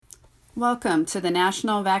Welcome to the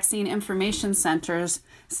National Vaccine Information Center's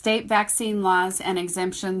State Vaccine Laws and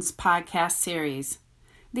Exemptions podcast series.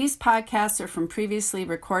 These podcasts are from previously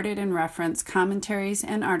recorded and referenced commentaries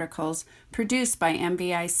and articles produced by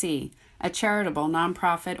NVIC, a charitable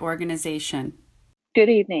nonprofit organization. Good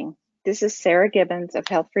evening. This is Sarah Gibbons of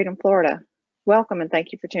Health Freedom Florida. Welcome and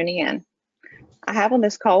thank you for tuning in. I have on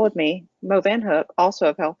this call with me Mo Van Hook, also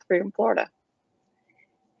of Health Freedom Florida.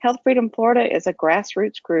 Health Freedom Florida is a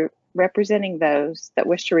grassroots group representing those that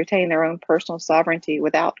wish to retain their own personal sovereignty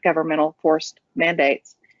without governmental forced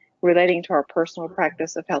mandates relating to our personal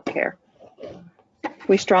practice of healthcare.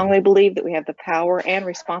 We strongly believe that we have the power and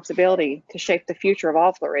responsibility to shape the future of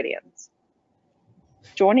all Floridians.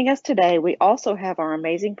 Joining us today, we also have our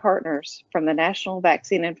amazing partners from the National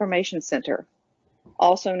Vaccine Information Center,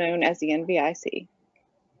 also known as the NVIC.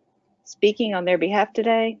 Speaking on their behalf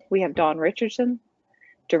today, we have Dawn Richardson,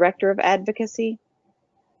 Director of Advocacy,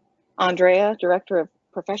 Andrea, Director of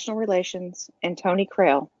Professional Relations, and Tony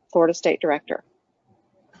Crail, Florida State Director.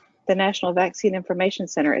 The National Vaccine Information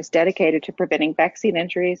Center is dedicated to preventing vaccine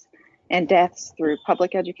injuries and deaths through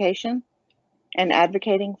public education and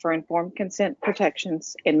advocating for informed consent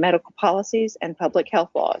protections in medical policies and public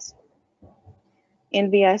health laws.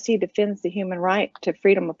 NVIC defends the human right to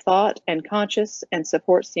freedom of thought and conscience and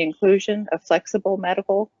supports the inclusion of flexible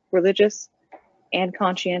medical, religious, and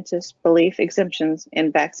conscientious belief exemptions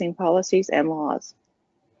in vaccine policies and laws.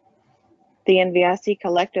 The NVIC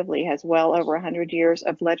collectively has well over 100 years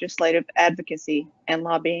of legislative advocacy and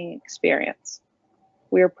lobbying experience.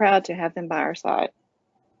 We are proud to have them by our side.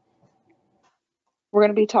 We're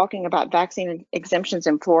going to be talking about vaccine exemptions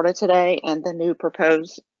in Florida today and the new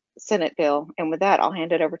proposed Senate bill. And with that, I'll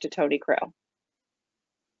hand it over to Tony Crail.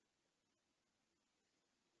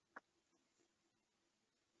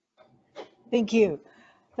 Thank you.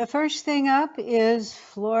 The first thing up is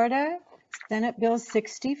Florida Senate Bill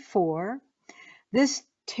 64. This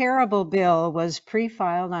terrible bill was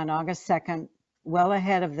pre-filed on August 2nd, well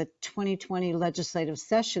ahead of the 2020 legislative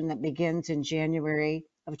session that begins in January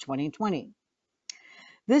of 2020.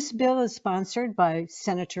 This bill is sponsored by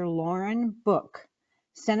Senator Lauren Book.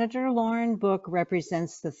 Senator Lauren Book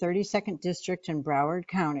represents the 32nd District in Broward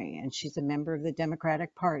County, and she's a member of the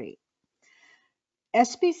Democratic Party.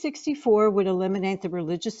 SB 64 would eliminate the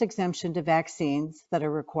religious exemption to vaccines that are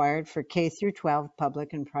required for K through 12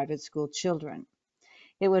 public and private school children.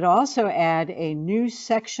 It would also add a new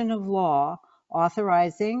section of law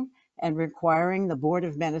authorizing and requiring the Board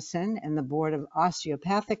of Medicine and the Board of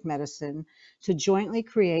Osteopathic Medicine to jointly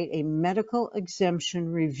create a medical exemption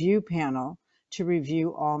review panel to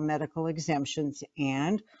review all medical exemptions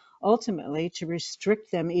and ultimately to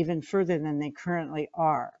restrict them even further than they currently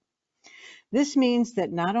are. This means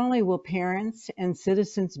that not only will parents and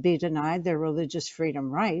citizens be denied their religious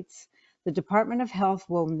freedom rights, the Department of Health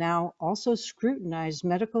will now also scrutinize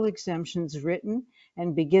medical exemptions written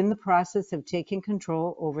and begin the process of taking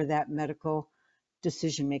control over that medical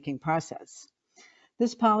decision-making process.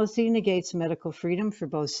 This policy negates medical freedom for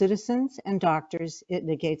both citizens and doctors. It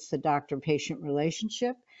negates the doctor-patient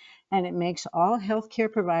relationship, and it makes all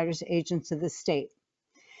healthcare providers agents of the state.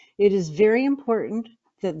 It is very important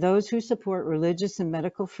that those who support religious and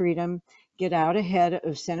medical freedom get out ahead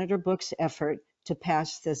of Senator Book's effort to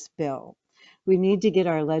pass this bill. We need to get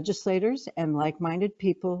our legislators and like-minded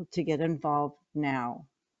people to get involved now.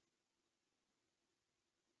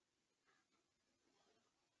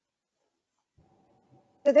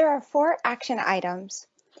 So there are 4 action items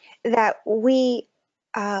that we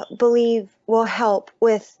believe will help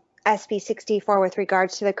with SB 64 with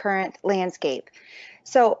regards to the current landscape.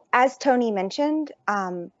 So as Tony mentioned,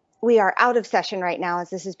 we are out of session right now as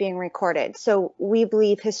this is being recorded. So we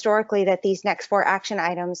believe historically that these next 4 action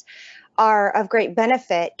items are of great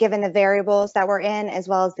benefit given the variables that we're in as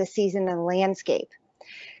well as the season and landscape.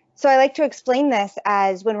 So I like to explain this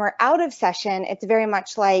as when we're out of session, it's very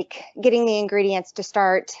much like getting the ingredients to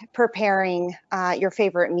start preparing your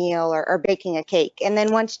favorite meal or baking a cake. And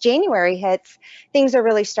then once January hits, things are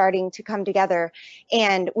really starting to come together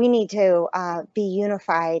and we need to be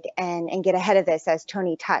unified and get ahead of this as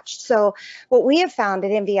Tony touched. So what we have found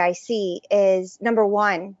at NVIC is number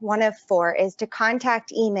one of 4 is to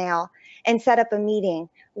contact email and set up a meeting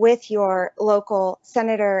with your local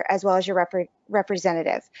senator as well as your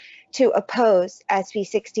representative to oppose SB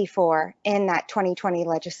 64 in that 2020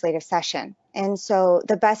 legislative session. And so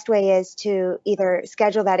the best way is to either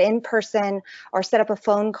schedule that in person or set up a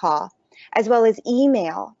phone call, as well as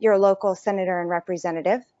email your local senator and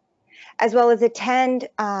representative. as well as attend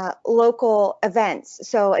local events.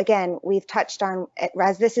 So again, we've touched on,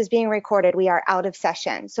 as this is being recorded, we are out of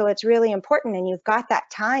session. So it's really important, and you've got that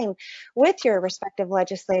time with your respective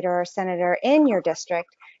legislator or senator in your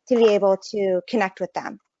district to be able to connect with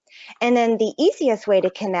them. And then the easiest way to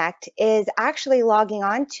connect is actually logging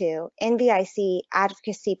on to NVIC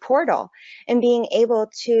Advocacy Portal and being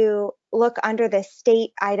able to look under the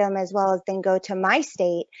state item as well as then go to My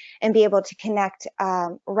State and be able to connect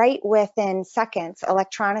right within seconds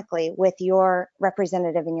electronically with your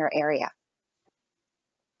representative in your area.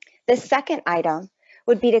 The second item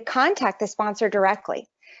would be to contact the sponsor directly.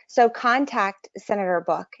 So contact Senator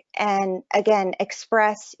Book and again,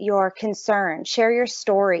 express your concern, share your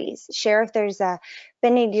stories, share if there's been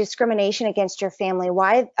any discrimination against your family,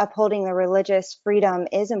 why upholding the religious freedom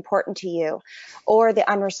is important to you, or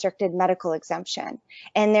the unrestricted medical exemption.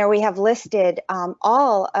 And there we have listed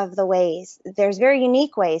all of the ways. There's very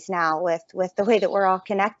unique ways now with the way that we're all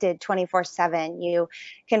connected 24/7. You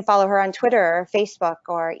can follow her on Twitter or Facebook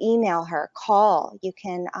or email her, call. You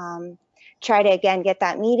can try to, again, get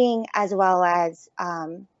that meeting as well as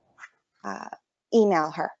email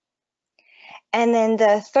her. And then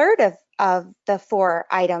the third of the 4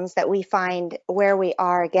 items that we find where we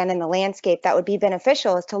are, again, in the landscape that would be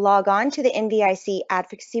beneficial is to log on to the NVIC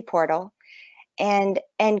Advocacy Portal and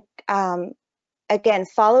again,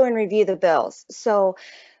 follow and review the bills. So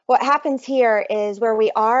what happens here is where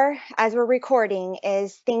we are as we're recording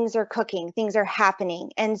is things are cooking, things are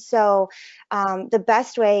happening. And so the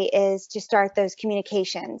best way is to start those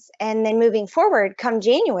communications. And then moving forward, come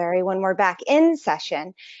January, when we're back in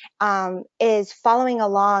session, is following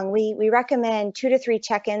along. We recommend 2 to 3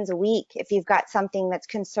 check-ins a week if you've got something that's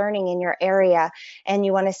concerning in your area and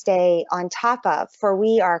you want to stay on top of, for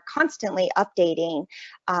we are constantly updating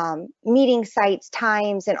meeting sites,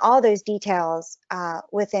 times, and all those details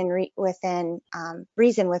within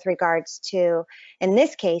reason with regards to, in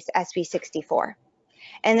this case, SB 64.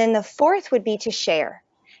 And then the fourth would be to share.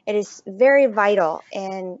 It is very vital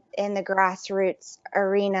in the grassroots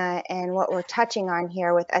arena, and what we're touching on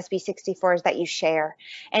here with SB 64 is that you share.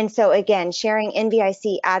 And so again, sharing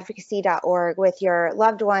NVICadvocacy.org with your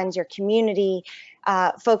loved ones, your community,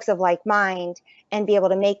 folks of like mind, and be able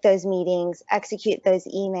to make those meetings, execute those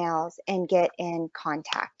emails, and get in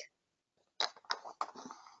contact.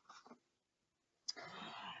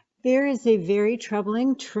 There is a very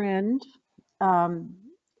troubling trend,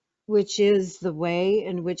 which is the way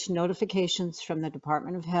in which notifications from the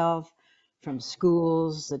Department of Health, from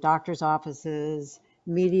schools, the doctor's offices,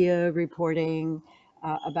 media reporting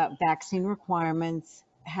about vaccine requirements,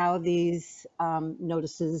 how these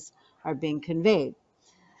notices are being conveyed.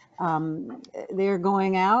 They're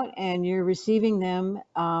going out and you're receiving them,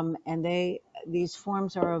 and these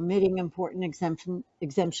forms are omitting important exemption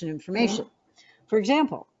information. For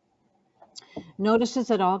example, notices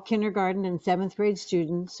that all kindergarten and 7th grade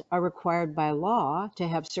students are required by law to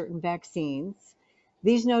have certain vaccines.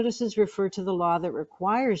 These notices refer to the law that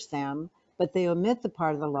requires them, but they omit the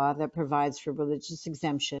part of the law that provides for religious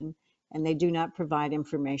exemption, and they do not provide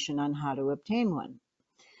information on how to obtain one.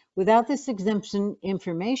 Without this exemption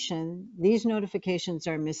information, these notifications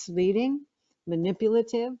are misleading,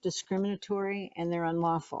 manipulative, discriminatory, and they're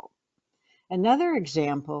unlawful. Another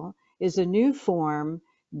example is a new form,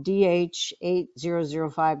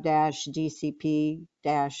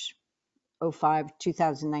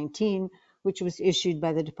 DH8005-DCP-05-2019, which was issued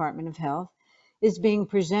by the Department of Health, is being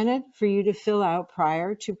presented for you to fill out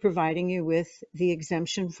prior to providing you with the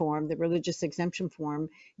exemption form, the religious exemption form,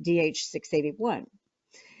 DH681.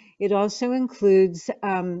 It also includes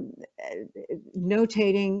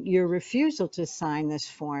notating your refusal to sign this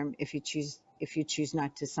form if you choose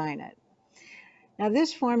not to sign it. Now,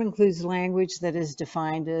 this form includes language that is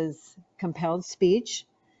defined as compelled speech.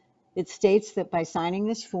 It states that by signing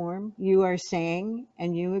this form, you are saying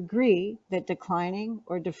and you agree that declining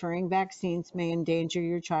or deferring vaccines may endanger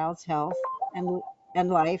your child's health and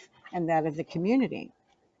life and that of the community.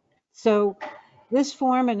 So this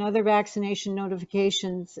form and other vaccination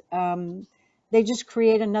notifications, they just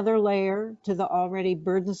create another layer to the already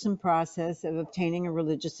burdensome process of obtaining a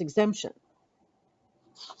religious exemption.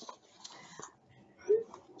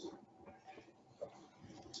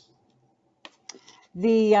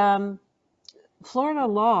 The Florida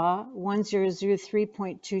law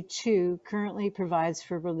 1003.22 currently provides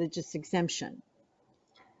for religious exemption.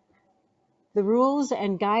 The rules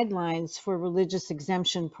and guidelines for religious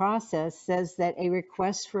exemption process says that a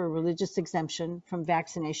request for a religious exemption from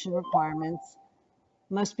vaccination requirements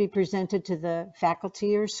must be presented to the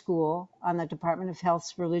faculty or school on the Department of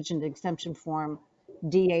Health's religion exemption form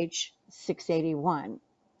DH681.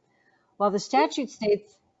 While the statute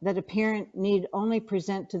states that a parent need only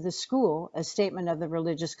present to the school a statement of the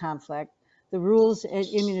religious conflict, the rules and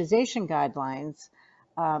immunization guidelines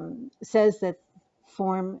says that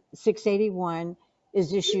Form 681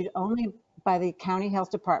 is issued only by the county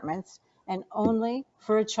health departments and only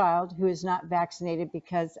for a child who is not vaccinated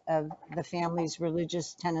because of the family's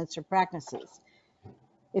religious tenets or practices.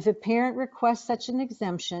 If a parent requests such an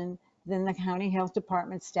exemption, then the county health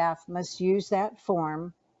department staff must use that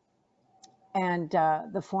form, and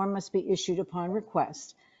the form must be issued upon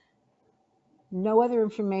request. No other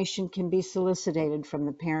information can be solicited from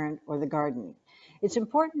the parent or the guardian. It's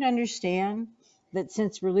important to understand that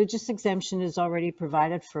since religious exemption is already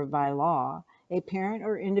provided for by law, a parent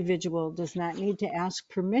or individual does not need to ask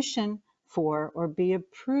permission for or be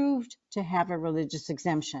approved to have a religious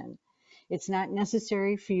exemption. It's not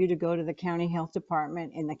necessary for you to go to the county health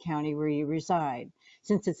department in the county where you reside.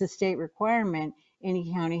 Since it's a state requirement,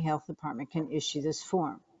 any county health department can issue this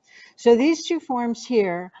form. So these two forms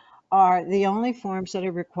here are the only forms that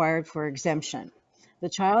are required for exemption. The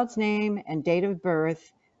child's name and date of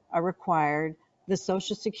birth are required. The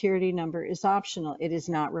Social Security number is optional. It is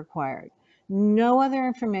not required. No other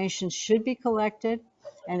information should be collected,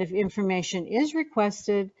 and if information is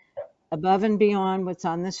requested above and beyond what's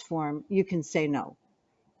on this form, you can say no.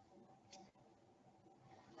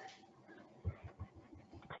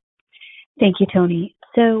 Thank you, Tony.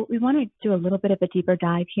 So we want to do a little bit of a deeper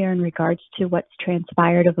dive here in regards to what's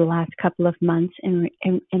transpired over the last couple of months in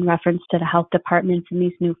reference to the health departments and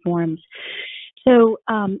these new forms. So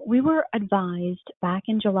we were advised back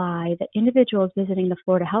in July that individuals visiting the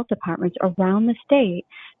Florida health departments around the state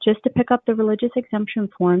just to pick up the religious exemption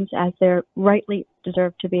forms, as they're rightly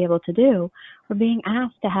deserved to be able to do, were being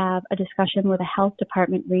asked to have a discussion with a health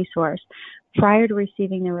department resource prior to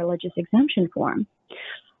receiving their religious exemption form.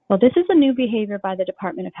 Well, this is a new behavior by the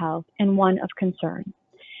Department of Health and one of concern.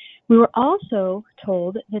 We were also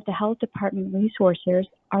told that the health department resources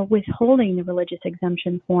are withholding the religious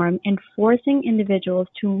exemption form and forcing individuals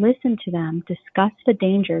to listen to them discuss the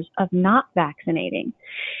dangers of not vaccinating,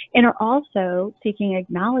 and are also seeking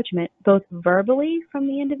acknowledgement both verbally from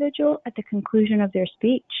the individual at the conclusion of their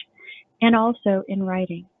speech and also in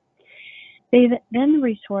writing. Then the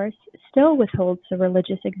resource still withholds the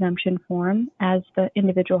religious exemption form as the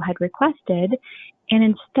individual had requested, and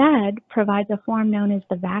instead provides a form known as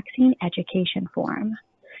the vaccine education form.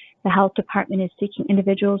 The health department is seeking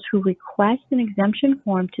individuals who request an exemption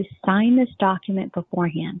form to sign this document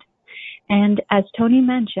beforehand. And as Tony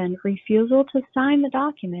mentioned, refusal to sign the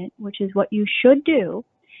document, which is what you should do,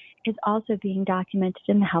 is also being documented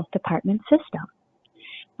in the health department system.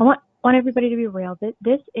 I want everybody to be real.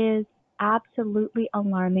 This is absolutely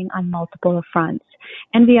alarming on multiple fronts.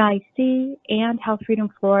 NVIC and Health Freedom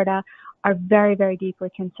Florida are very, very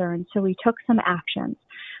deeply concerned, so we took some actions.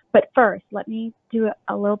 But first, let me do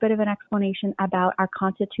a little bit of an explanation about our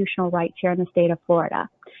constitutional rights here in the state of Florida.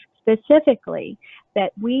 Specifically,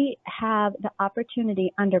 that we have the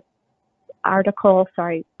opportunity under Article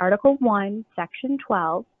 1, Section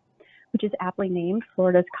 12, which is aptly named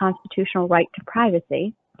Florida's constitutional right to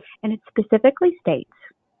privacy, and it specifically states,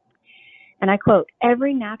 and I quote,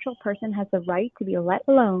 "Every natural person has the right to be let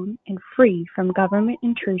alone and free from government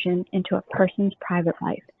intrusion into a person's private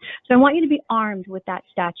life." So I want you to be armed with that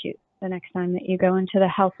statute the next time that you go into the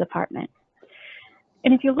health department.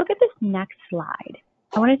 And if you look at this next slide,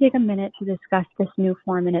 I want to take a minute to discuss this new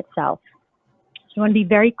form in itself. So I want to be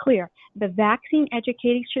very clear. The vaccine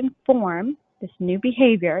education form, this new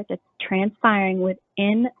behavior that's transpiring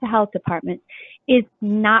within the health department, is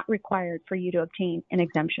not required for you to obtain an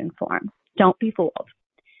exemption form. Don't be fooled.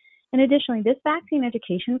 And additionally, this vaccine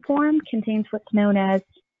education form contains what's known as,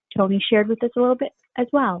 Tony shared with us a little bit as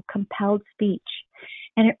well, compelled speech.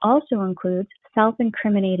 And it also includes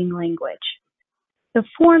self-incriminating language. The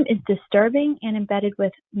form is disturbing and embedded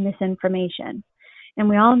with misinformation. And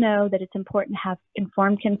we all know that it's important to have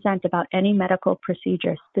informed consent about any medical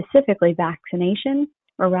procedure, specifically vaccination,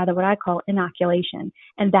 or rather what I call inoculation.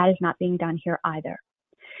 And that is not being done here either.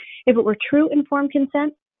 If it were true informed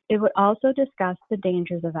consent, it would also discuss the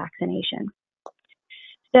dangers of vaccination.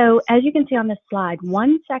 So as you can see on this slide,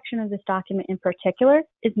 one section of this document in particular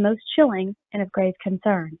is most chilling and of grave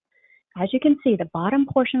concern. As you can see, the bottom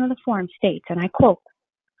portion of the form states, and I quote,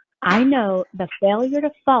 "I know the failure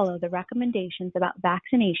to follow the recommendations about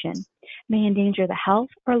vaccination may endanger the health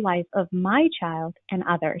or life of my child and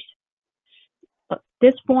others." Look,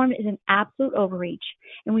 this form is an absolute overreach,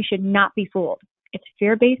 and we should not be fooled. It's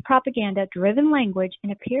fear-based propaganda-driven language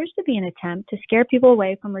and appears to be an attempt to scare people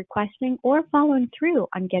away from requesting or following through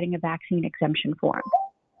on getting a vaccine exemption form.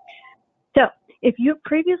 So If you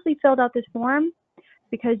previously filled out this form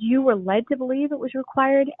because you were led to believe it was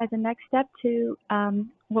required as a next step to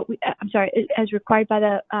as required by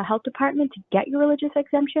the health department to get your religious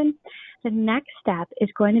exemption, the next step is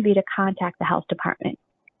going to be to contact the health department.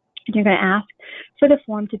 And you're going to ask for the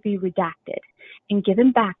form to be redacted and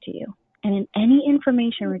given back to you. And any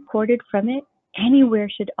information recorded from it anywhere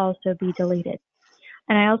should also be deleted.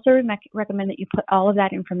 And I also recommend that you put all of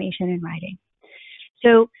that information in writing.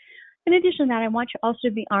 So in addition to that, I want you also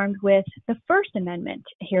to be armed with the First Amendment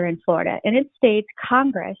here in Florida. And it states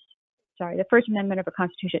the First Amendment of the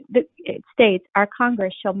Constitution. It states our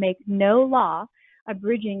Congress shall make no law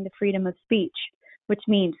abridging the freedom of speech, which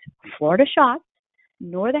means Florida Shots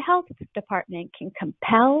nor the health department can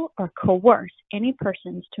compel or coerce any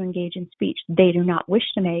persons to engage in speech they do not wish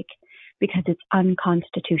to make because it's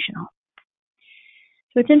unconstitutional.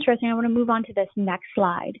 So it's interesting. I want to move on to this next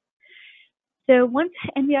slide. So once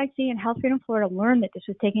NVIC and Health Freedom Florida learned that this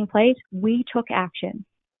was taking place, we took action.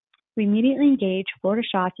 We immediately engaged Florida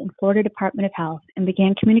Shots and Florida Department of Health and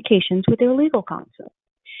began communications with their legal counsel.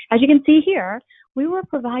 As you can see here, we were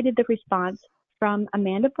provided the response from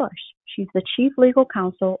Amanda Bush. She's the Chief Legal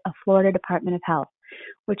Counsel of Florida Department of Health,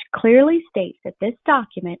 which clearly states that this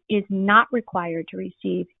document is not required to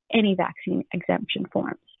receive any vaccine exemption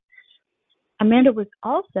forms. Amanda was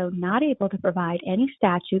also not able to provide any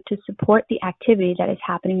statute to support the activity that is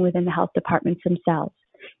happening within the health departments themselves.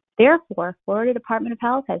 Therefore, Florida Department of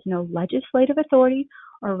Health has no legislative authority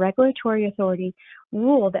or regulatory authority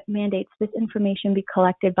rule that mandates this information be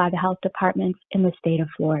collected by the health departments in the state of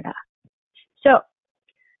Florida. So,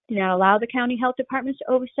 do not allow the county health departments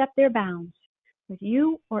to overstep their bounds with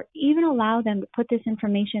you or even allow them to put this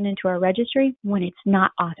information into our registry when it's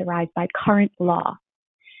not authorized by current law.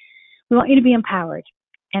 We want you to be empowered,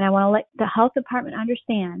 and I want to let the health department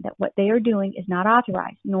understand that what they are doing is not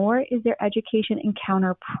authorized, nor is their education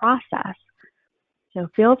encounter process. So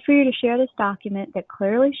feel free to share this document that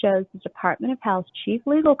clearly shows the Department of Health's Chief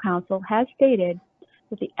Legal Counsel has stated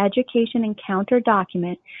that the education encounter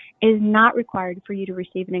document is not required for you to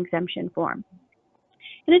receive an exemption form.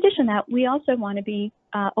 In addition to that, we also want to be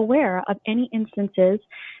aware of any instances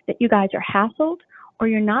that you guys are hassled or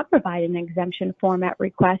you're not provided an exemption form at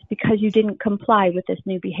request because you didn't comply with this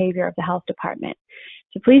new behavior of the health department.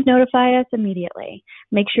 So please notify us immediately.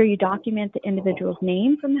 Make sure you document the individual's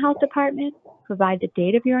name from the health department, provide the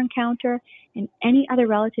date of your encounter, and any other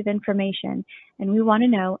relative information. And we want to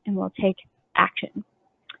know, and we'll take action.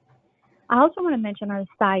 I also want to mention on a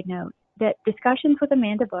side note that discussions with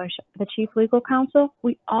Amanda Bush, the Chief Legal Counsel,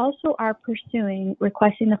 we also are requesting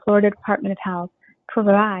the Florida Department of Health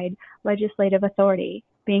provide legislative authority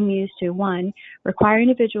being used to, 1, require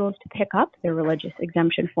individuals to pick up their religious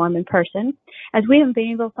exemption form in person, as we haven't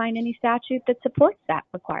been able to find any statute that supports that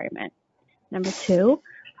requirement. Number 2,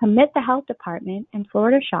 permit the health department and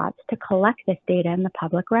Florida Shots to collect this data in the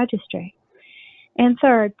public registry. And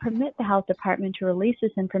 3rd, permit the health department to release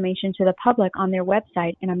this information to the public on their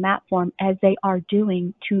website in a map form as they are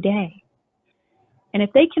doing today. And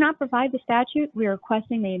if they cannot provide the statute, we are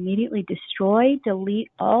requesting they immediately destroy, delete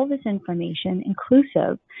all this information,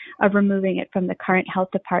 inclusive of removing it from the current Health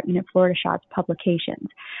Department and Florida Shots publications,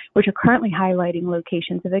 which are currently highlighting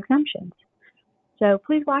locations of exemptions. So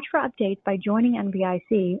please watch for updates by joining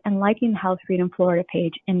NVIC and liking the Health Freedom Florida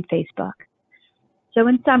page in Facebook. So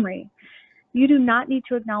in summary, you do not need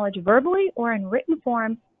to acknowledge verbally or in written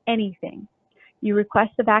form anything. You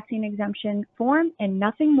request the vaccine exemption form and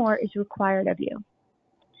nothing more is required of you.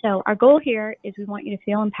 So our goal here is we want you to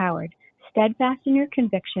feel empowered, steadfast in your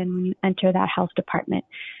conviction when you enter that health department.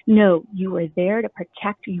 Know you are there to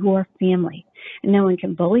protect your family, and no one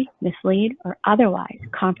can bully, mislead, or otherwise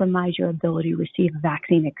compromise your ability to receive a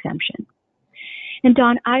vaccine exemption. And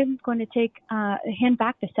Dawn, I'm going to hand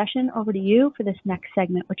back the session over to you for this next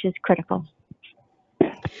segment, which is critical.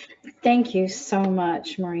 Thank you so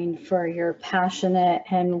much, Maureen, for your passionate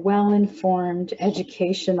and well-informed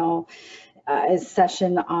educational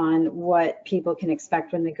session on what people can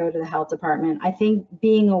expect when they go to the health department. I think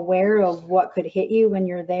being aware of what could hit you when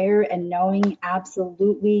you're there and knowing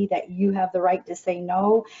absolutely that you have the right to say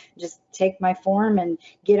no, just take my form and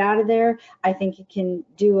get out of there, I think it can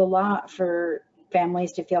do a lot for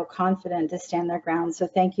families to feel confident to stand their ground. So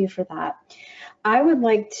thank you for that. I would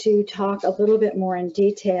like to talk a little bit more in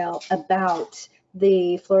detail about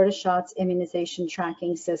the Florida Shots immunization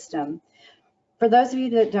tracking system. For those of you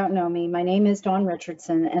that don't know me, my name is Dawn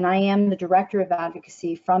Richardson, and I am the Director of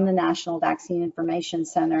Advocacy from the National Vaccine Information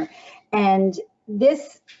Center. And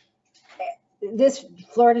this this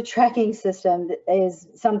Florida tracking system is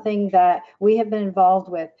something that we have been involved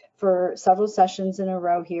with for several sessions in a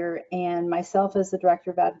row here, and myself as the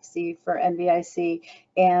Director of Advocacy for NVIC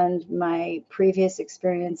and my previous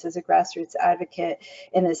experience as a grassroots advocate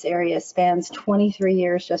in this area spans 23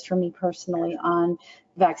 years just for me personally on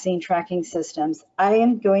vaccine tracking systems. I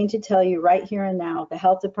am going to tell you right here and now, the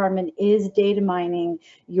health department is data mining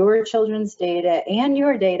your children's data and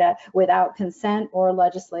your data without consent or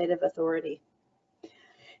legislative authority.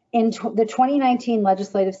 In the 2019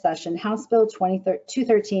 legislative session, House Bill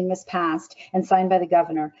 213 was passed and signed by the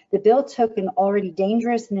governor. The bill took an already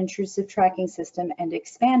dangerous and intrusive tracking system and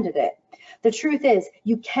expanded it. The truth is,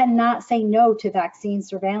 you cannot say no to vaccine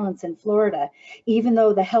surveillance in Florida, even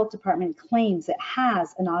though the health department claims it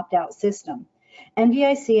has an opt-out system.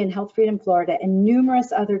 NVIC and Health Freedom Florida and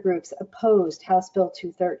numerous other groups opposed House Bill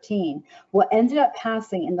 213. What ended up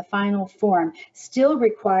passing in the final form still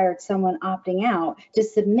required someone opting out to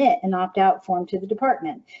submit an opt-out form to the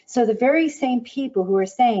department. So the very same people who are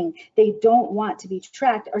saying they don't want to be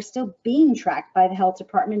tracked are still being tracked by the health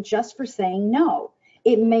department just for saying no.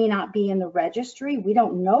 It may not be in the registry. We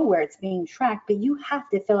don't know where it's being tracked, but you have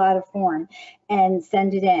to fill out a form and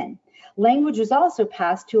send it in. Language was also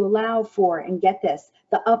passed to allow for, and get this,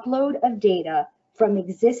 the upload of data from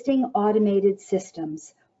existing automated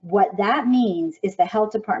systems. What that means is the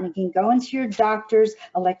health department can go into your doctor's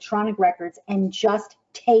electronic records and just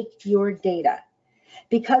take your data.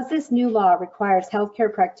 Because this new law requires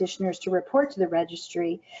healthcare practitioners to report to the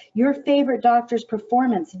registry, your favorite doctor's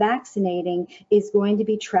performance vaccinating is going to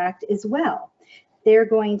be tracked as well. They're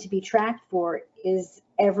going to be tracked for, is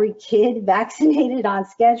every kid vaccinated on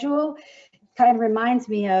schedule? Kind of reminds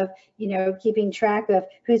me of, keeping track of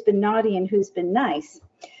who's been naughty and who's been nice.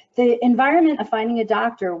 The environment of finding a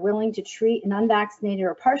doctor willing to treat an unvaccinated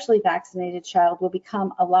or partially vaccinated child will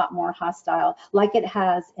become a lot more hostile, like it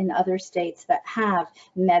has in other states that have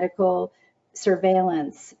medical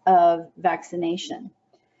surveillance of vaccination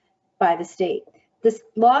by the state. This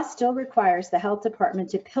law still requires the health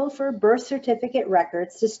department to pilfer birth certificate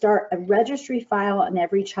records to start a registry file on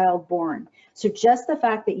every child born. So just the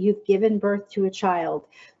fact that you've given birth to a child,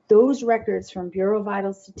 those records from Bureau of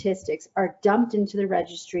Vital Statistics are dumped into the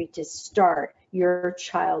registry to start your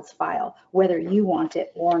child's file, whether you want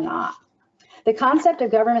it or not. The concept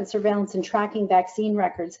of government surveillance and tracking vaccine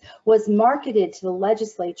records was marketed to the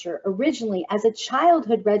legislature originally as a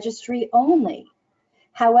childhood registry only.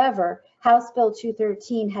 However, House Bill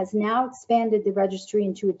 213 has now expanded the registry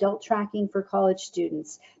into adult tracking for college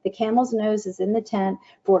students. The camel's nose is in the tent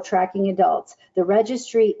for tracking adults. The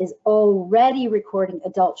registry is already recording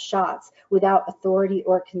adult shots without authority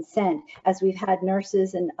or consent, as we've had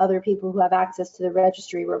nurses and other people who have access to the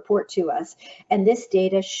registry report to us. And this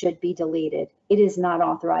data should be deleted. It is not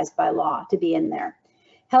authorized by law to be in there.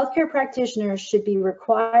 Healthcare practitioners should be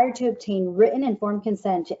required to obtain written informed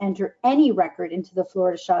consent to enter any record into the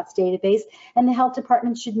Florida Shots database, and the health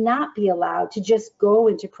department should not be allowed to just go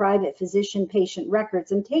into private physician-patient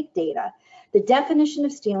records and take data. The definition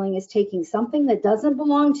of stealing is taking something that doesn't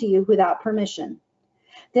belong to you without permission.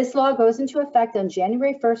 This law goes into effect on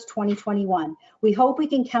January 1st, 2021. We hope we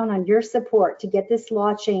can count on your support to get this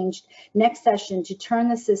law changed next session to turn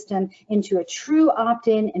the system into a true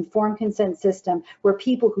opt-in informed consent system where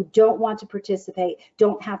people who don't want to participate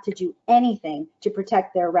don't have to do anything to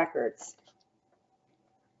protect their records.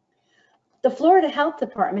 The Florida Health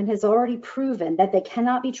Department has already proven that they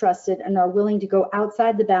cannot be trusted and are willing to go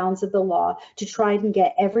outside the bounds of the law to try and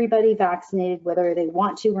get everybody vaccinated, whether they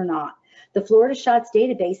want to or not. The Florida Shots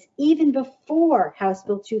database, even before House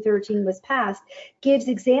Bill 213 was passed, gives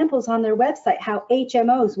examples on their website how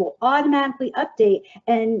HMOs will automatically update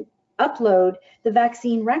and upload the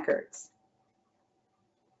vaccine records.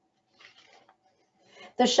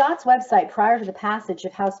 The Shots website prior to the passage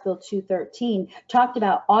of House Bill 213 talked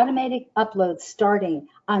about automatic uploads starting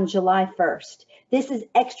on July 1st. This is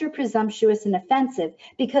extra presumptuous and offensive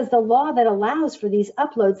because the law that allows for these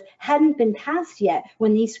uploads hadn't been passed yet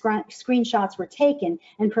when these screenshots were taken,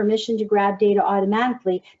 and permission to grab data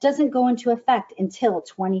automatically doesn't go into effect until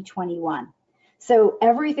 2021. So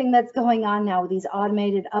everything that's going on now with these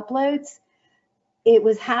automated uploads, it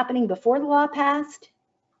was happening before the law passed,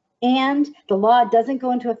 and the law doesn't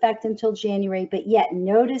go into effect until January, but yet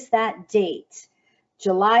notice that date,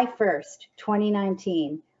 July 1st,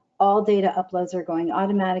 2019. All data uploads are going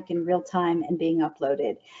automatic in real time and being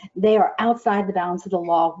uploaded. They are outside the bounds of the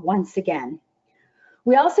law once again.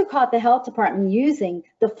 We also caught the health department using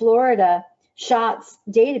the Florida Shots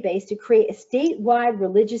database to create a statewide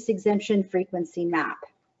religious exemption frequency map.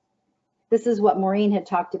 This is what Maureen had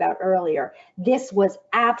talked about earlier. This was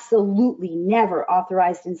absolutely never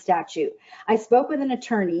authorized in statute. I spoke with an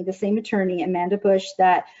attorney, the same attorney, Amanda Bush,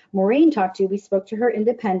 that Maureen talked to. We spoke to her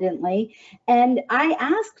independently, and I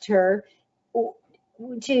asked her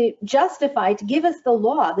to justify, to give us the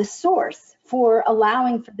law, the source for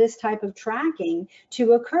allowing for this type of tracking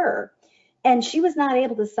to occur. And she was not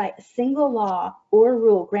able to cite a single law or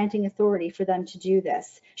rule granting authority for them to do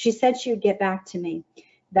this. She said she would get back to me.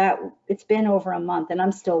 That it's been over a month and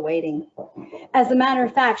I'm still waiting. As a matter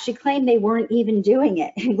of fact, she claimed they weren't even doing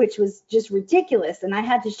it, which was just ridiculous. And I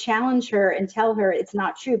had to challenge her and tell her it's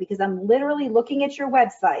not true, because I'm literally looking at your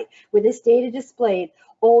website with this data displayed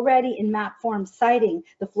already in map form, citing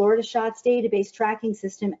the Florida SHOTS database tracking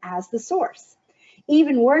system as the source.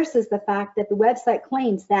 Even worse is the fact that the website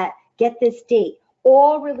claims that, get this date,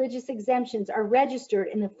 all religious exemptions are registered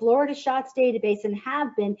in the Florida SHOTS database and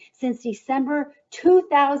have been since December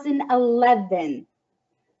 2011.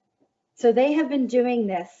 So they have been doing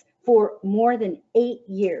this for more than 8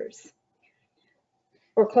 years,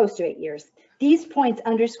 or close to 8 years. These points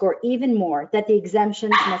underscore even more that the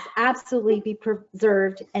exemptions must absolutely be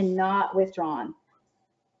preserved and not withdrawn.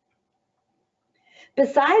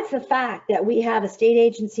 Besides the fact that we have a state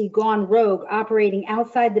agency gone rogue, operating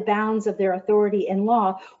outside the bounds of their authority and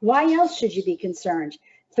law, why else should you be concerned?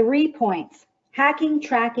 3 points: hacking,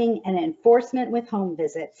 tracking, and enforcement with home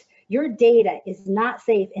visits. Your data is not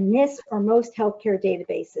safe in this or most healthcare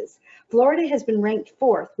databases. Florida has been ranked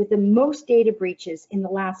 4th with the most data breaches in the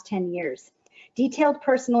last 10 years. Detailed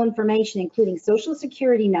personal information, including social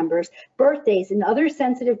security numbers, birthdays, and other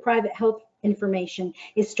sensitive private health information,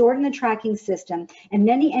 is stored in the tracking system, and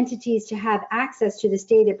many entities to have access to this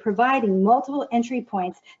data, providing multiple entry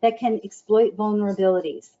points that can exploit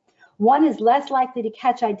vulnerabilities. One is less likely to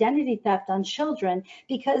catch identity theft on children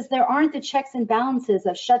because there aren't the checks and balances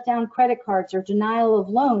of shut down credit cards or denial of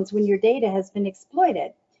loans when your data has been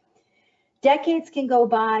exploited. Decades can go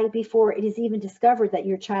by before it is even discovered that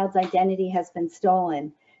your child's identity has been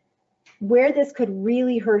stolen. Where this could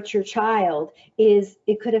really hurt your child is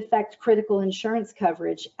it could affect critical insurance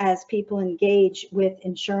coverage as people engage with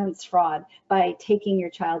insurance fraud by taking your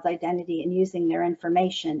child's identity and using their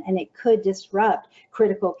information, and it could disrupt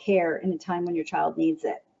critical care in a time when your child needs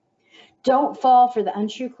it. Don't fall for the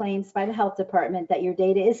untrue claims by the health department that your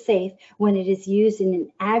data is safe when it is used in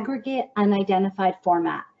an aggregate, unidentified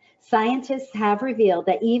format. Scientists have revealed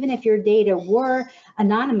that even if your data were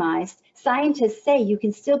anonymized, scientists say you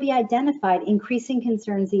can still be identified, increasing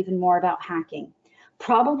concerns even more about hacking.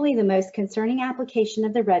 Probably the most concerning application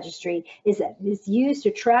of the registry is that it is used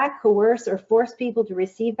to track, coerce, or force people to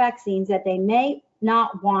receive vaccines that they may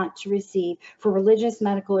not want to receive for religious,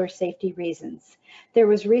 medical, or safety reasons. There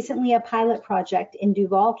was recently a pilot project in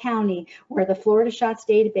Duval County where the Florida SHOTS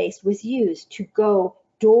database was used to go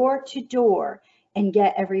door to door and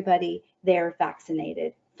get everybody there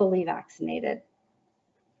vaccinated, fully vaccinated.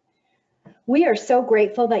 We are so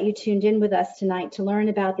grateful that you tuned in with us tonight to learn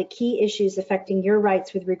about the key issues affecting your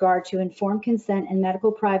rights with regard to informed consent and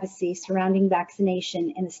medical privacy surrounding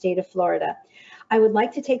vaccination in the state of Florida. I would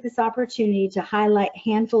like to take this opportunity to highlight a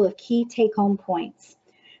handful of key take-home points.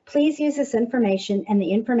 Please use this information and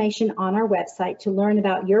the information on our website to learn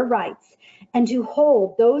about your rights and to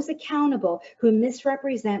hold those accountable who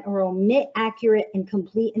misrepresent or omit accurate and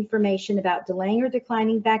complete information about delaying or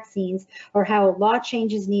declining vaccines, or how a law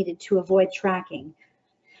change is needed to avoid tracking.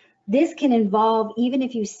 This can involve, even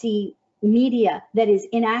if you see media that is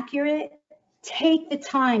inaccurate, take the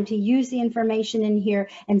time to use the information in here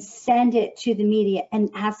and send it to the media and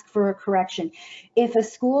ask for a correction. If a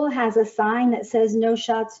school has a sign that says no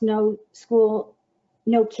shots, no school,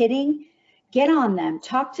 no kidding, get on them,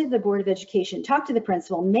 talk to the Board of Education, talk to the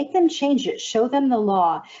principal, make them change it, show them the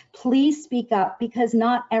law. Please speak up, because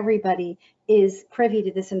not everybody is privy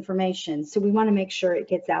to this information. So we want to make sure it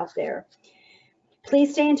gets out there.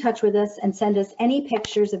 Please stay in touch with us and send us any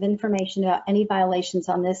pictures of information about any violations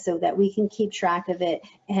on this so that we can keep track of it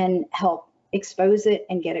and help expose it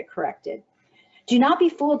and get it corrected. Do not be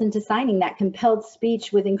fooled into signing that compelled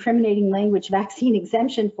speech with incriminating language vaccine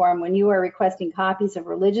exemption form when you are requesting copies of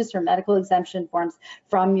religious or medical exemption forms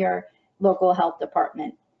from your local health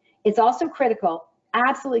department. It's also critical,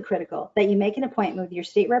 absolutely critical, that you make an appointment with your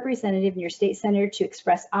state representative and your state senator to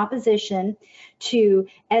express opposition to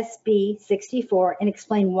SB 64 and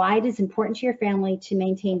explain why it is important to your family to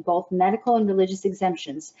maintain both medical and religious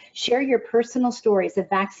exemptions. Share your personal stories of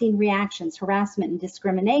vaccine reactions, harassment, and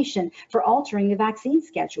discrimination for altering the vaccine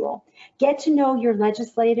schedule. Get to know your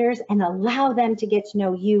legislators and allow them to get to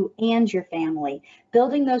know you and your family.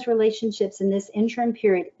 Building those relationships in this interim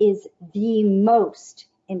period is the most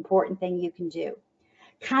important thing you can do.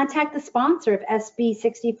 Contact the sponsor of SB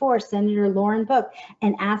 64, Senator Lauren Book,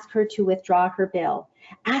 and ask her to withdraw her bill.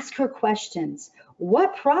 Ask her questions.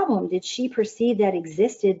 What problem did she perceive that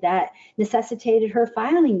existed that necessitated her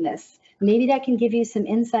filing this? Maybe that can give you some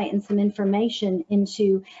insight and some information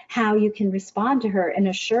into how you can respond to her and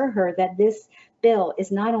assure her that this bill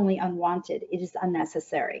is not only unwanted, it is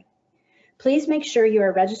unnecessary. Please make sure you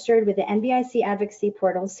are registered with the NVIC Advocacy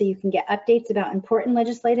Portal so you can get updates about important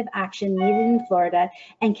legislative action needed in Florida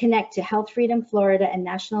and connect to Health Freedom Florida and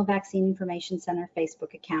National Vaccine Information Center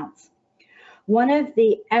Facebook accounts. One of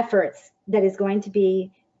the efforts that is going to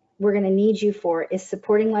be we're going to need you for is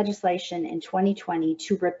supporting legislation in 2020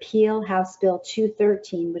 to repeal House Bill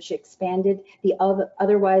 213, which expanded the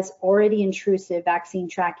otherwise already intrusive vaccine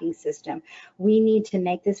tracking system. We need to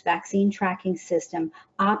make this vaccine tracking system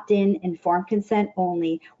opt-in, informed consent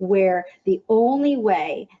only, where the only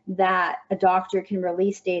way that a doctor can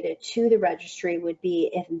release data to the registry would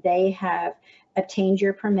be if they have obtained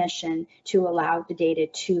your permission to allow the data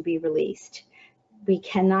to be released. We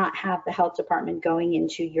cannot have the health department going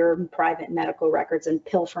into your private medical records and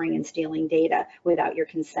pilfering and stealing data without your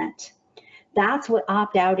consent. That's what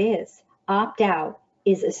opt-out is. Opt-out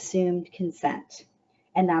is assumed consent,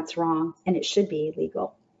 and that's wrong, and it should be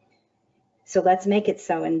illegal. So let's make it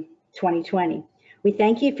so in 2020. We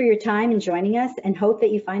thank you for your time in joining us and hope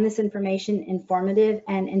that you find this information informative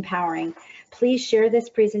and empowering. Please share this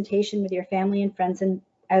presentation with your family and friends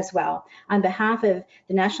as well. On behalf of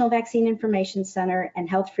the National Vaccine Information Center and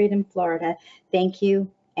Health Freedom Florida, thank you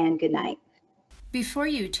and good night. Before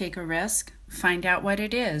you take a risk, find out what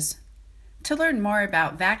it is. To learn more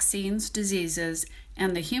about vaccines, diseases,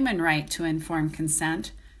 and the human right to informed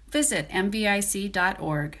consent, visit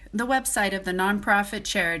nvic.org, the website of the nonprofit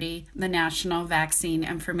charity, the National Vaccine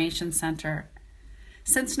Information Center.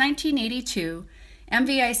 Since 1982,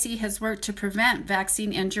 NVIC has worked to prevent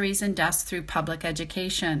vaccine injuries and deaths through public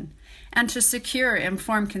education and to secure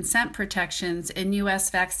informed consent protections in U.S.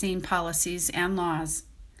 vaccine policies and laws.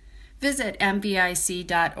 Visit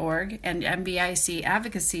nvic.org and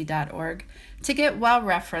nvicadvocacy.org to get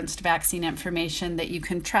well-referenced vaccine information that you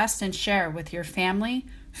can trust and share with your family,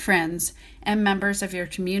 friends, and members of your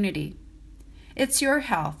community. It's your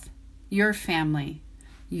health, your family,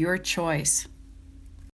 your choice.